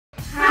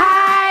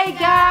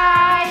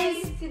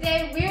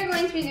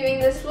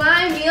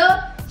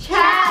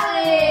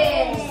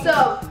challenge.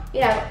 So we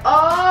have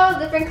all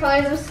different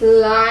colors of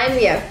slime.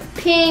 We have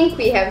pink,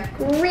 we have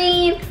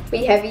green,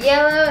 we have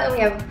yellow, and we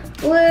have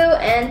blue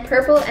and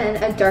purple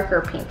and a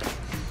darker pink.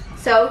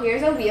 So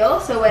here's a wheel.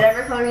 So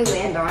whatever color we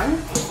land on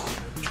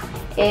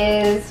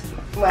is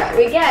what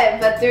we get.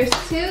 But there's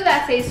two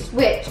that say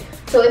switch.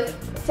 So if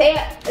say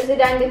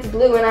Zidane gets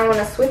blue and I want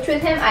to switch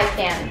with him, I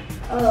can.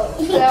 Oh,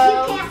 so, you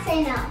can't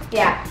say no.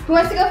 Yeah. Who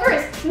wants to go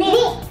first? Me.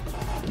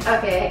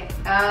 Okay.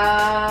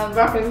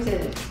 Rock, paper,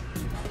 scissors.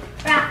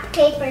 Rock,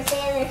 paper,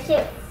 scissors,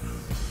 shoot.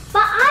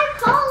 But I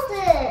called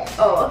it.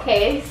 Oh,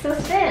 okay. So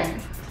spin.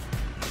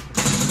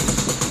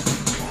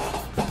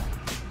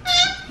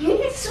 You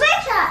can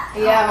switch up.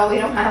 Yeah, but we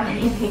don't have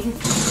anything.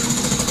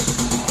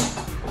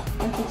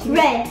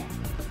 Red.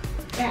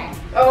 Red.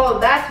 Oh,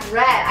 that's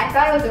red. I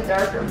thought it was a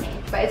darker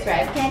pink, but it's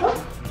red. Can I go?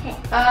 Okay.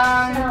 So I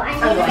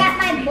need to get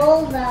my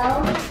bowl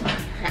though.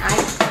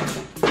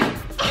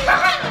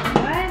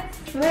 What?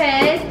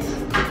 Switch?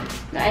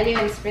 No, I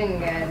didn't even spin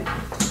good.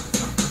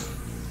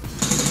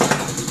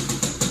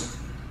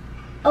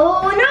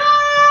 Oh no!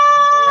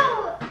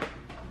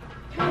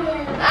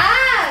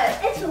 Ah!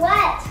 It's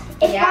wet.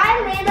 If Yeah. I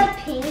land a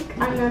pink,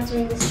 I'm not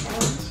doing this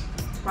challenge.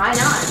 Why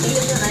not? Pink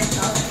is a nice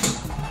color.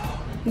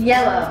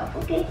 Yellow.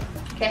 Okay.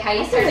 Okay, how do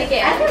you start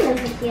again? I can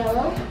live with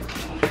yellow.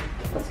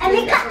 And we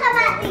cut them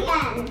at the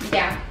end.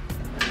 Yeah.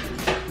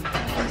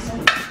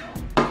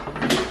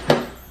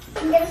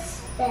 I'm gonna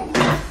spin.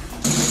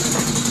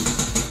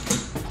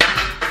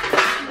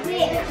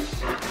 Switch.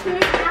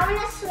 I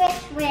wanna switch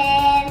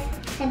with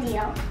the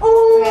deal.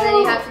 Ooh. Okay, then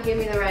you have to give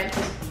me the red.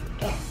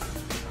 Yes.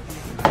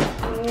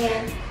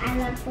 Yeah, I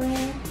love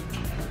blue.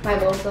 My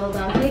bowl's still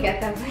down. Can you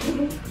get that,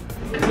 please?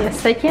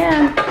 Yes, I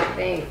can.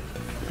 Thanks.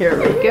 Here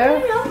we go.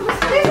 There's only 4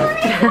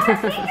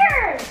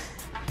 fingers.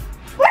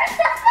 Where's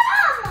the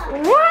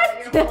thumb? What?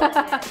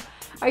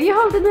 Are you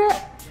holding it?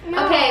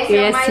 No. Okay, so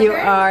Yes, my you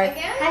turn are.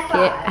 again? High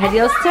Okay, five.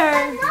 Hadiel's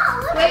turn. No,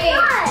 look Wait, at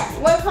that.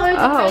 what color did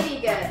Oh. Heidi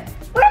get?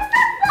 Where's the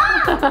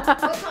thumb?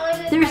 What color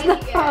did There's no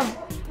Heidi get? thumb.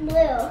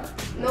 Blue.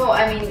 No, I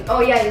mean,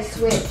 oh yeah, you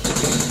switched.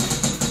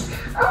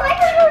 Oh my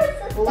god, where's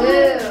the Blue.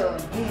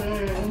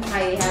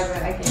 Heidi has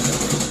it, I can't do it.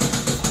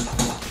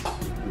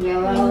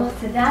 Yellow.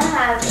 Zidane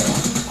has it.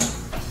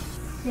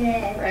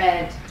 thumb?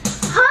 Red.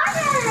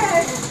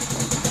 Harder.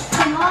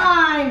 Come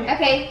on.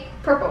 Okay,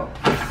 purple.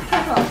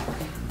 Purple.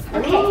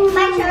 Okay,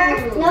 my turn.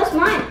 No, it's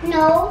mine.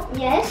 No.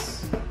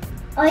 Yes.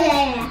 Oh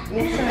yeah.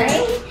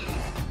 Right?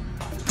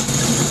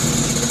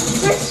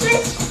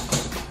 Switch.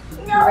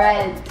 No.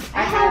 Red.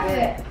 I have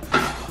it.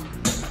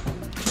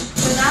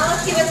 So now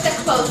let's see what's the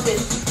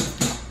closest.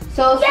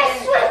 So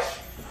Yes, switch.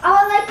 I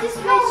would like to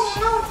switch.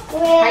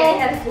 Heidi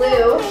has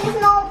blue. Please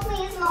no,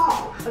 please no.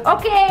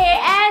 Okay,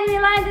 and we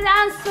landed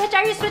on switch.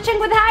 Are you switching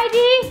with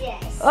Heidi?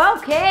 Yes.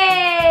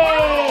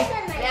 Okay.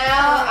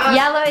 Now,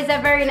 Yellow is a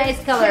very nice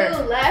color.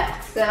 2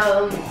 left,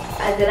 so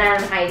Zidane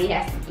and Heidi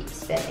has to keep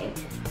spinning.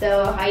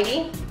 So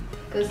Heidi,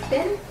 go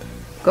spin.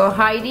 Go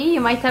Heidi, you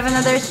might have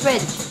another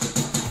switch.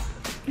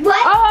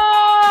 What?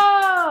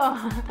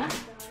 Oh!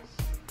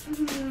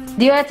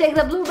 Do you want to take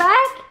the blue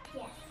back?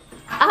 Yes.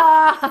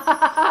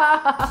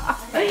 Ah,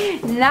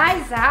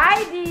 nice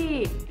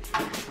Heidi.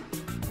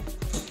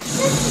 This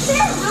is so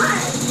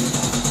hard.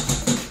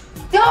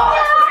 Oh!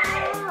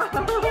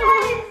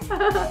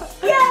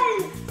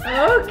 Yes.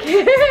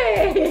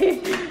 Okay.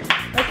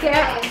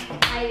 Okay.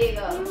 Heidi,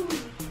 go.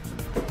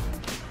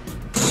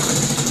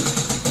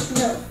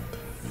 No.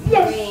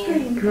 Yes.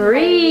 Green.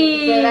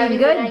 Green. So that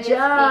means that I Good get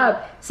job.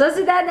 So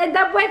Zidane ended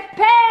up with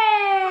pink.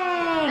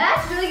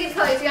 That's really good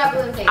colors. You got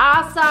blue and pink.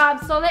 Awesome.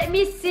 So let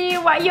me see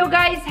what you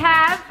guys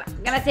have.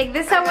 I'm gonna take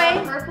this I got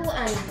away. purple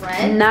and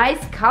red.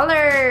 Nice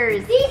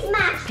colors. These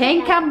match.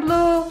 Pink together. and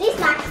blue. These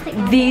match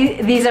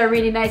together. These are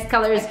really nice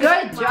colors.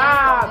 Good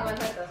job.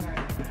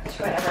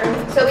 Whatever.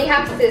 So we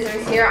have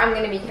scissors here. I'm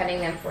gonna be cutting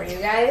them for you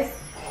guys.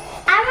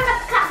 I'm gonna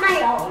cut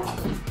my own.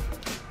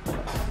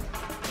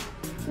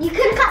 You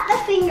can cut the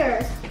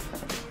fingers.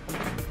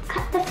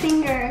 Cut the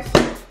fingers.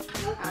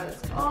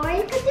 Or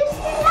you could just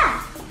do that.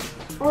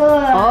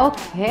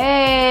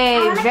 Okay, I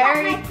wanna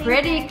very cut my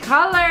pretty finger.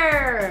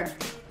 color.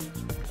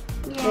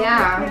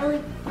 Yeah.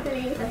 Really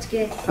pretty. That's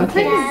good.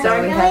 Okay, Yeah, so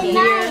they're we really have here.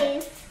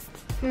 nice.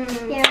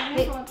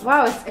 Yeah.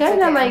 Wow, it's kind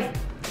of okay. like,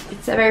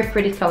 it's a very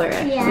pretty color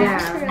actually.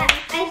 Yeah.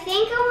 I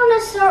think I want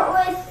to start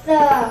with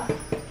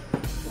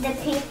the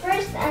pink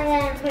first and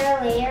then put a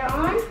layer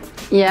on.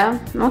 Yeah,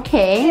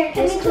 okay. Here,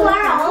 give me 12.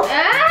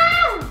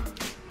 Ah!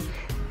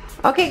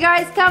 Okay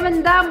guys,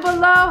 comment down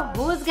below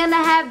who's gonna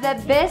have the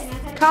best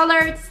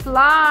colored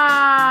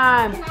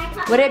slime.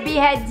 Would it be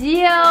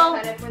Hadil,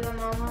 Cut it for the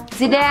mama.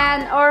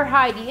 Zidane, or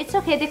Heidi? It's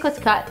okay, they could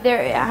cut.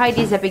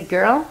 Heidi's a big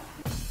girl.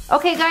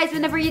 Okay guys,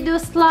 whenever you do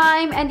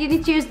slime and you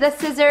need to use the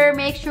scissor,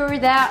 make sure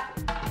that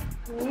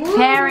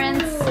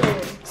parents'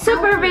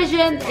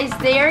 supervision is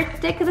there.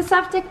 Take the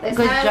soft stick. This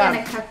Good time job. I'm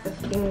gonna cut the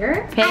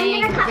finger. Pink,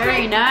 I'm gonna cut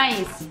very my-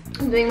 nice.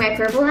 I'm doing my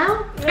purple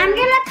now. I'm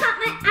gonna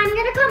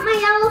cut my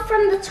yellow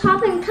from the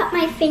top and cut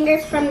my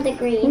fingers from the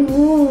green.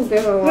 Ooh,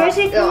 purple. Where's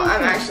it No, coming I'm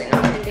from? actually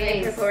not gonna do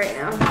my purple right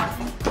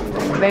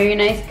now. Very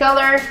nice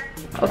color.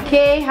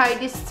 Okay,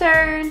 Heidi's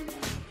turn.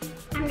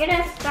 I'm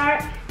gonna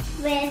start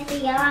with the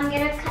yellow. I'm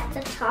gonna cut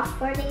the top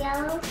for the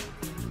yellow.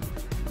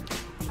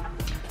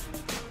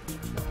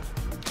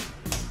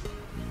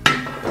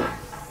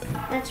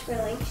 That's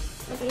really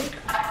pretty.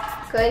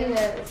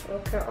 Goodness,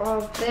 look at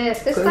all this.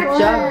 This Good is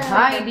job,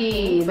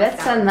 Heidi.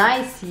 That's a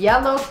nice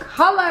yellow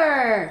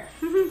color.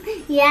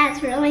 Yeah,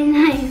 it's really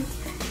nice.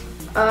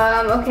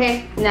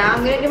 Okay, now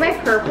I'm gonna do my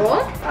purple.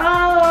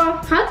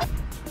 Oh, Huh?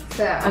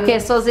 So Okay,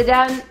 so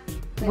Zidane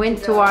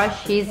went to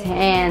wash his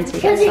hands. We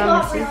got because it some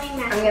got messy.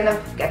 really I'm messy.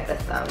 gonna get the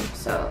thumb.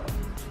 So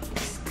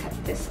just cut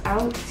this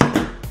out.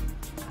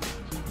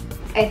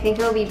 I think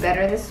it'll be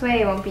better this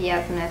way. It won't be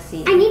as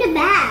messy. I need a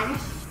bag.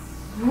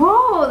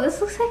 Whoa,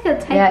 this looks like a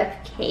type Yeah.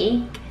 of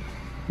cake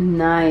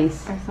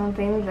Nice. or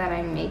something that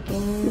I'm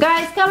making.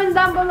 Guys, comment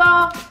down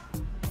below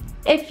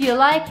if you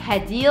like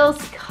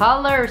Hadil's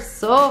color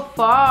so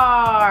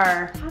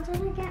far. How did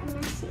it get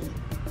messy?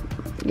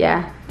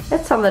 Yeah,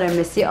 it's a little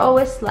messy.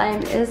 Always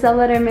slime is a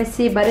little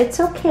messy, but it's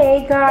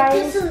okay, But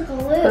this guys. is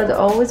glue. But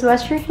always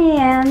wash your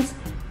hands.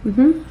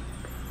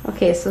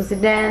 Okay, so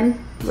Zidane,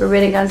 we're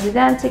waiting on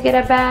Zidane to get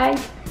a bag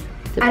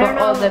to I put don't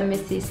all know. the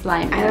messy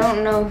slime I in.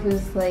 don't know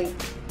who's like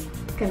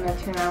gonna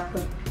turn out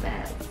with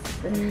that.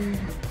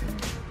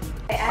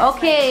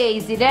 Okay,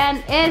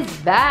 Zidane is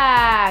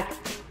back.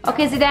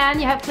 Okay, Zidane,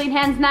 you have clean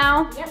hands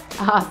now? Yep.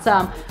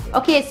 Awesome.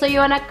 Okay, so you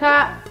wanna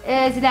cut,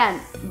 Zidane,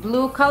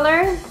 blue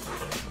color?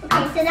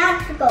 Okay, so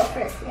that could go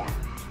first, yeah.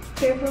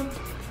 Purple.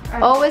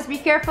 Always be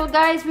careful,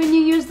 guys, when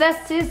you use the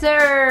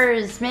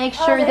scissors. Make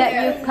sure that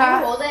you You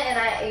cut. hold it and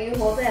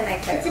I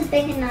cut It's it. a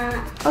big knot.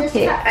 Just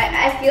Okay. cut-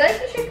 I feel like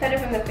you should cut it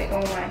from the thing.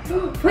 Oh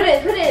my. Put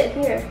it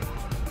here.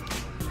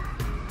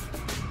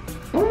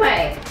 Oh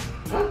my.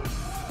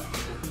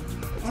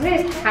 What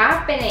is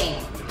happening?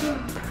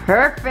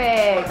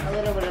 Perfect. A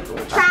little bit of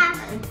blue. Trash.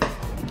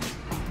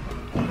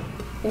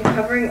 You're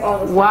covering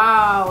all the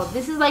Wow,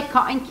 this is like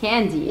cotton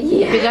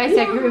candy. If you guys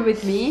agree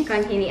with me.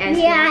 cotton candy ice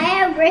cream. Yeah,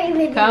 I agree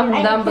with you.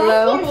 Comment down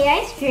below. The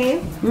ice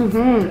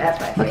cream. That's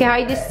my favorite. Okay,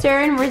 Heidi's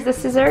turn. Where's the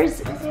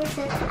scissors?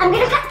 I'm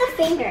gonna cut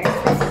the fingers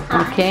this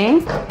time. Okay.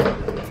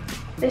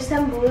 There's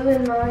some blue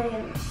in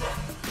mine.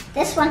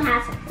 This one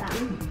has a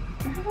thumb.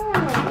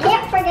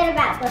 Can't forget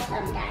about the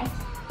thumb, guys.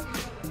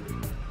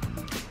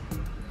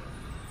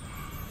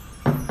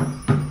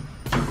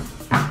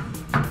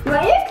 Why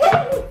are you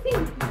cutting your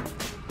finger?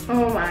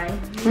 Oh my.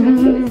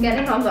 It's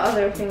getting on the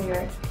other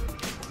finger.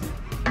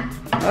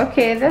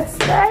 Okay,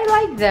 I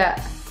like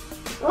that.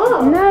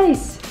 Oh,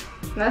 Nice.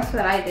 That's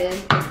what I did,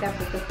 except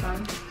with the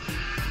thumb.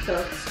 So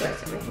it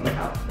squares everything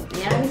out.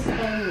 Nice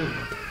and neat.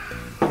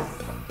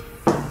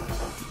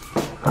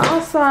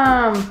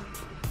 Awesome.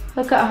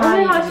 Look at Oh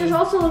my gosh, Heidi. this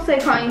also looks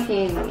like cotton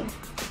candy.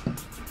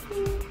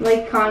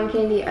 Like cotton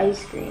candy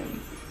ice cream.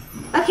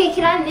 okay.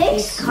 Can I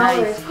mix?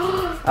 Colors.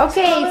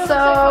 Okay,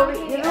 so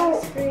you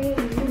know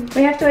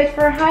we have to wait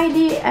for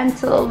Heidi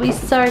until we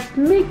start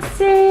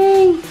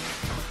mixing.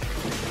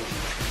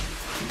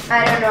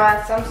 I don't know,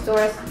 at some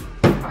stores,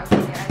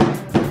 cotton candy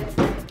ice cream is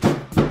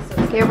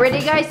different. Okay, ready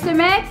guys to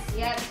mix?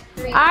 Yes,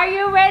 3. Are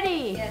you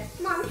ready? Yes.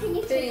 Mom, can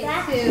you 3, take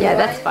that? 2, Yeah,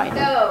 that's 1, fine.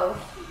 Go.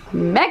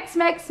 Mix,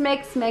 mix,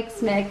 mix,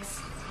 mix, mix.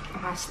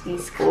 Gosh,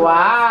 these colors.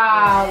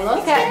 Wow,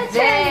 look at It's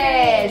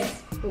gonna turn this.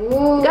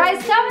 Ooh.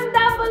 Guys, comment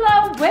down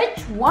below which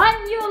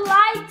one you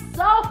like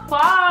so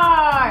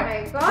far. Oh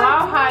my God.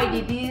 Wow,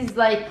 Heidi, these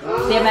like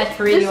they match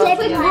really This well looks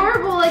like together.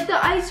 horrible, like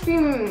the ice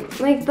cream,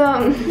 like the,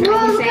 I keep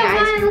saying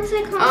ice cream. Looks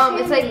like cotton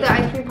It's like candy. the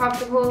ice cream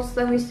popsicles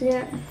that we used to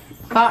get.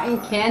 Cotton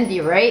candy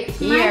right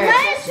here.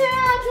 Mine is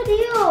like a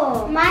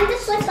deal. Mine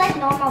just looks like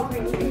normal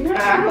green.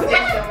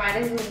 Okay, so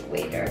mine is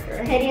way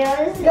darker.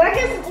 Yours is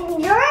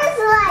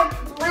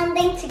like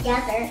blending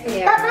together.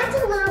 Yeah. But mine's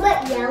a little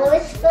bit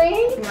yellowish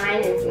green.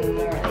 Mine is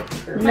more like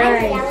purple.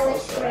 Mine's Nice.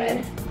 yellowish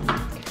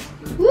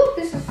green. Woo,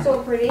 this is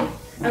so pretty.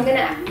 I'm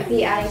gonna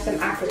be adding some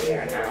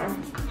activator now.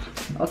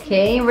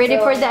 Okay, ready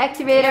So- for the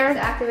activator?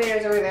 The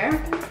activator's over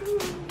there.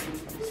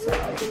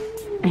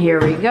 So, Here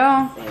we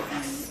go.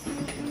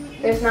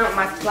 there's not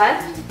much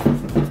left.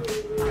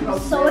 I'm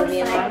so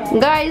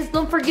excited. Guys,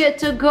 don't forget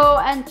to go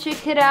and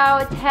check it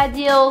out.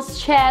 Hadil's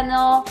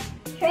channel,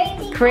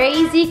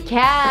 Crazy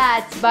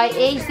Cats by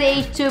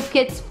HH2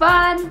 Kids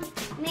Fun.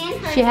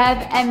 She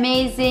have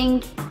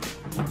amazing,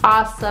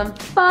 awesome,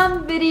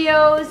 fun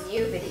videos.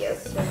 New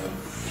videos.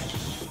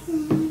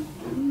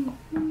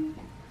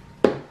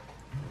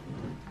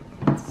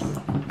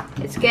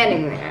 It's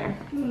getting there.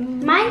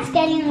 Mine's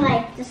getting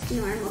like just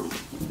normal.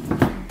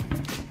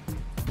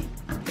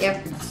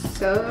 Yep.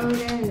 So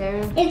getting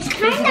there. It's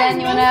kind of Then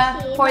you wanna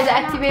mixy, pour the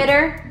but not-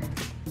 activator?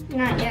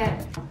 Not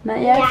yet. Not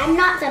yet? Yeah, I'm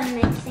not done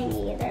mixing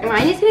either.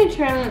 Mine is gonna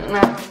turn. No,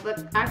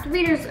 the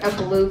activator's a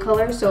blue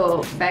color, so it'll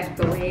affect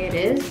the way it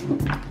is.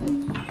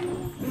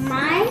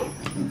 Mine?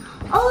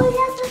 Oh,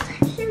 yeah, that's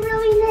actually a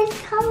really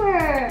nice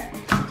color.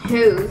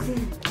 Whose?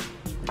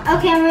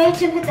 Okay, I'm ready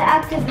to put the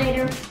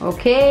activator.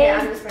 Okay. Yeah,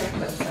 I'm just gonna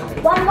put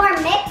some. One more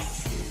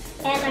mix,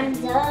 and I'm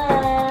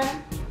done.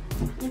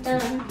 I'm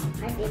done.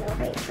 I need to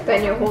wait for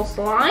Then that. your whole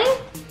slime?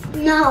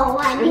 No,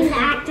 I need the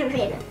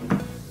activator.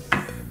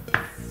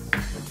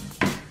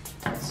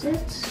 That's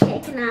it. Okay,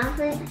 can I have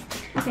it?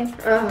 Okay.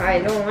 Oh, I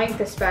don't like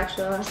the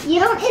spatula. You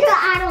don't need to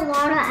add a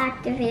lot of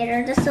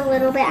activator, just a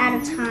little bit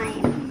at a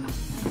time.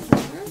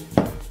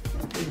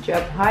 Good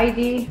job,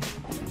 Heidi.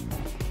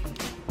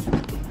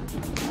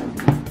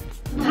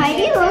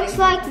 Heidi looks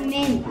like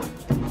mint.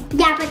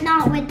 Yeah, but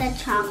not with the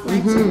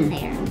chocolates in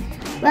there.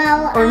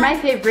 Well, Or my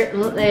favorite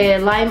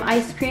lime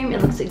ice cream.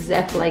 It looks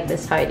exactly like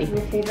this, Heidi.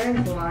 My favorite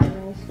is lime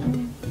ice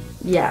cream.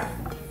 Yeah.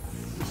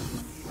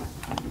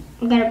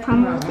 I'm gonna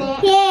promote it.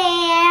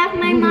 Yeah,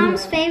 my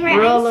mom's favorite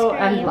Rolo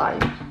ice and cream. lime.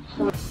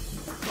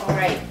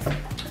 Alright.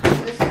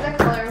 This is the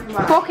color of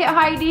mine. Poke it,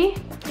 Heidi.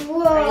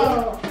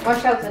 Whoa.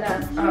 Watch out for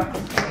that. Oh,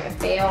 it's gonna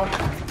fail.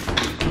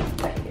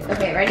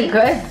 Okay, ready?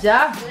 Good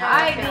job,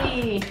 Yeah,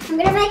 Heidi. I'm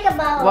gonna make a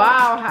bowl.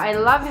 Wow, I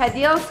love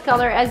Hadil's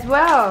color as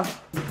well.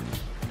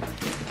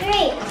 3,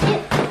 2.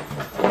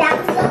 That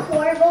was a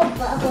horrible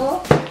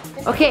bubble.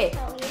 Just Okay. to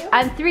tell you.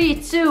 And 3,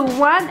 2,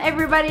 1.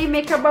 Everybody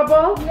make a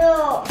bubble.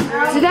 No.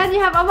 So then you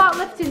have a lot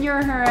left in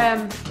your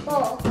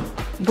Bowl.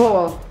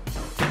 bowl.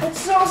 It's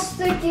so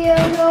sticky,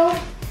 I know.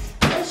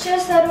 It's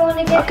just I don't want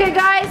to get. Okay,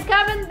 guys,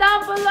 comment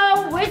down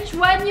below which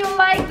one you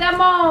like the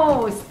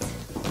most.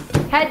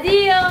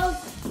 Hadil's,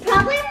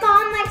 Probably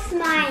mom likes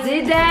mine.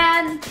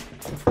 Zidane,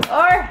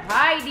 or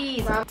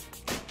Heidi's.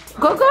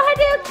 Go,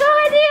 Hadil, go,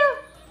 Hadil.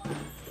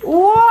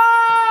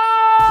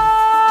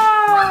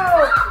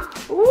 Whoa!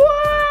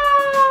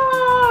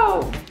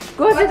 Whoa!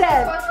 Go,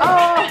 Zidane.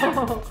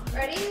 Oh.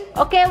 Ready?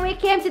 Okay, we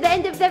came to the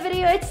end of the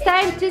video. It's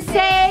time to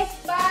say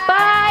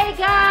bye,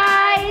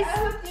 guys. I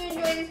hope you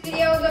enjoyed this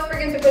video. Don't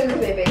forget to put this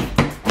baby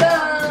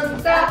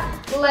thumbs up,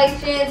 like,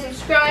 share, and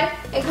subscribe,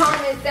 and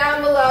comment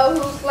down below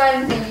whose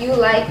slime do you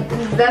like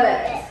the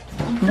best.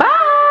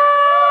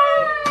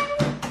 Bye.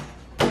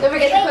 Don't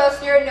forget to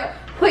post your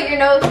put your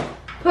nose,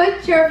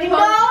 put your No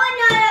post,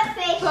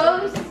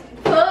 notification.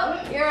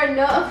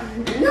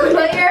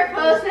 put your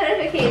post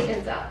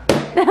notifications up.